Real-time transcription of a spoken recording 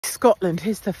Scotland,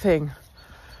 here's the thing.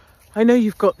 I know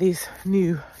you've got these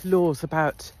new laws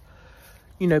about,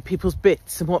 you know, people's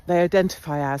bits and what they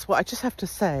identify as. Well, I just have to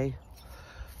say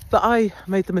that I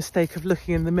made the mistake of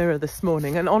looking in the mirror this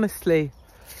morning, and honestly,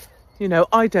 you know,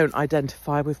 I don't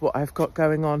identify with what I've got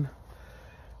going on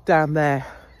down there.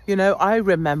 You know, I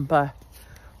remember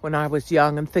when I was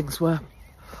young and things were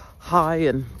high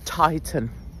and tight and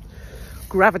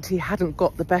gravity hadn't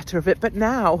got the better of it, but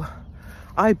now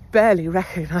I barely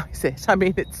recognise it. I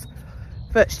mean, it's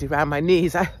virtually around my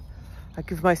knees. I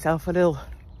give myself a little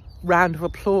round of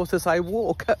applause as I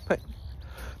walk.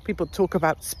 People talk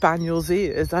about spaniel's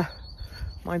ears.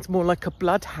 Mine's more like a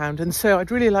bloodhound, and so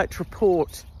I'd really like to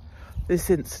report this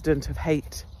incident of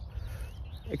hate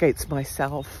against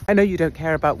myself. I know you don't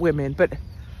care about women, but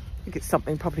I think it's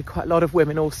something probably quite a lot of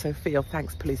women also feel.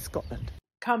 Thanks, Police Scotland.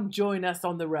 Come join us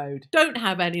on the road. Don't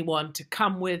have anyone to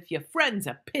come with. Your friends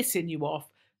are pissing you off.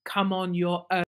 Come on your own.